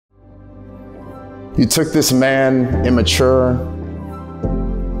You took this man, immature,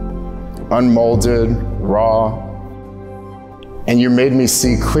 unmolded, raw, and you made me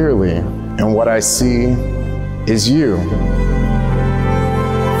see clearly, and what I see is you.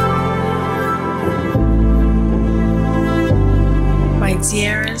 My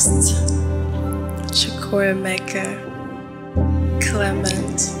dearest Chukwuemeka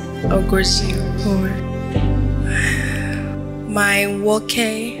Clement Ogojiukwuor, my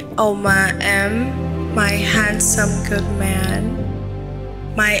Woke Oma M, my handsome good man,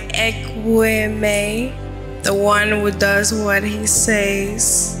 my Ekwueme, the one who does what he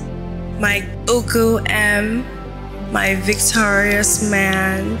says, my Ugu M, my victorious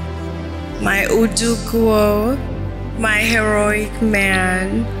man, my Uduguo, my heroic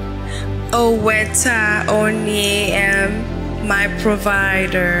man, Oweta Oni M, my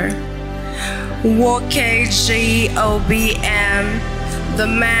provider, Woke GOBM, the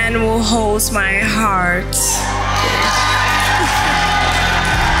man who holds my heart.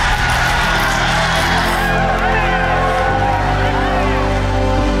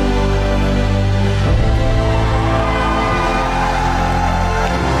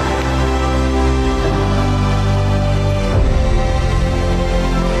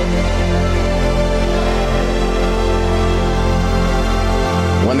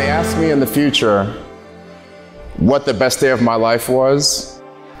 When they ask me in the future what the best day of my life was,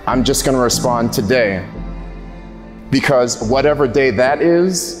 I'm just going to respond today. Because whatever day that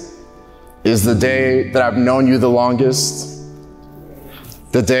is the day that I've known you the longest,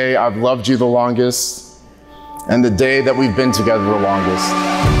 the day I've loved you the longest, and the day that we've been together the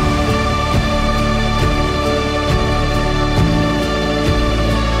longest.